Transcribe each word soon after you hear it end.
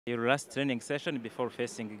Your last training session before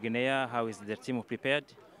facing Guinea, how is the team prepared?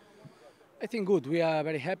 I think good. We are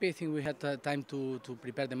very happy. I think we had time to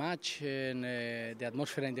prepare the match, and the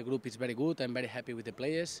atmosphere in the group is very good. I'm very happy with the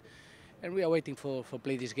players, and we are waiting for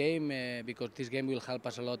play this game because this game will help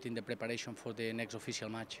us a lot in the preparation for the next official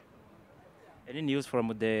match. Any news from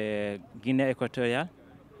the Guinea Equatorial?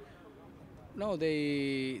 No,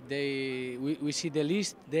 we see the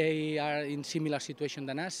list. They are in similar situation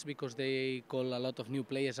than us because they call a lot of new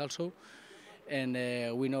players also, and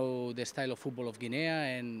we know the style of football of Guinea,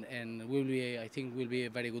 and I think will be a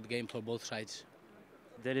very good game for both sides.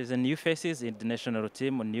 There is a new faces in the national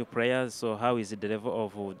team, new players. So how is the level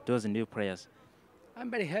of those new players?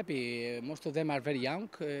 I'm very happy. Most of them are very young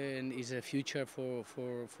and is a future for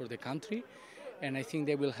the country. And I think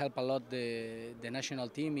they will help a lot the national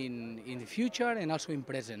team in the future and also in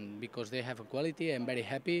present because they have a quality. I'm very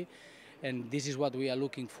happy. And this is what we are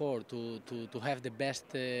looking for, to have the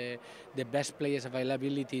best players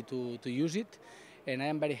availability to use it. And I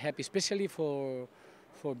am very happy, especially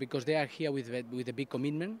because they are here with a big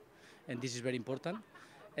commitment, and this is very important.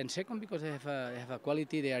 And second, because they have a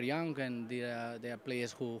quality, they are young, and they are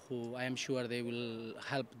players who I am sure they will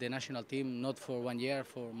help the national team, not for 1 year,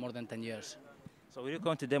 for more than 10 years. So will you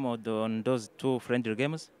count them on those two friendly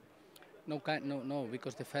games? No,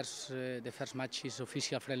 because the first match is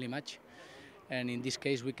official friendly match, and in this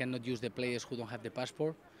case we cannot use the players who don't have the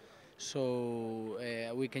passport. So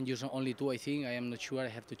we can use only two, I think. I am not sure. I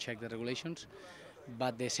have to check the regulations.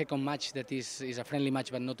 But the second match, that is a friendly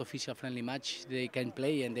match, but not official friendly match, they can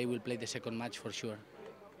play, and they will play the second match for sure.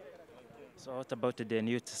 So what about the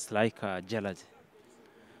youths like Gerald?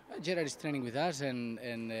 Gerard is training with us, and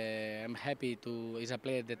I'm happy to. He's a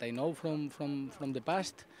player that I know from the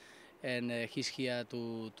past, and he's here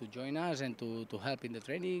to join us and to help in the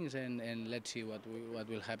trainings, and let's see what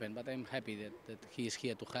will happen. But I'm happy that he is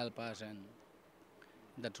here to help us, and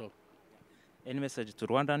that's all. Any message to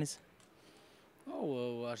Rwandans? Oh,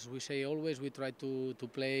 well, as we say always, we try to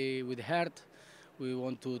play with the heart. We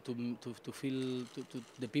want to feel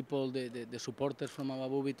the people, the supporters from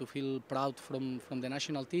Ababubi to feel proud from the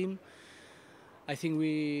national team. I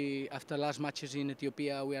think after last matches in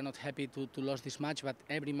Ethiopia, we are not happy to lose this match, but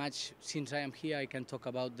every match since I am here, I can talk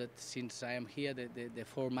about that since I am here, the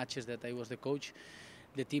 4 matches that I was the coach,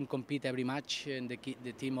 the team compete every match, and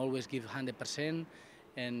the team always give 100%,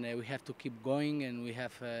 and we have to keep going, and we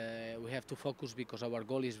have to focus because our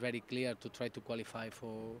goal is very clear to try to qualify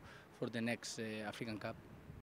for the next African Cup.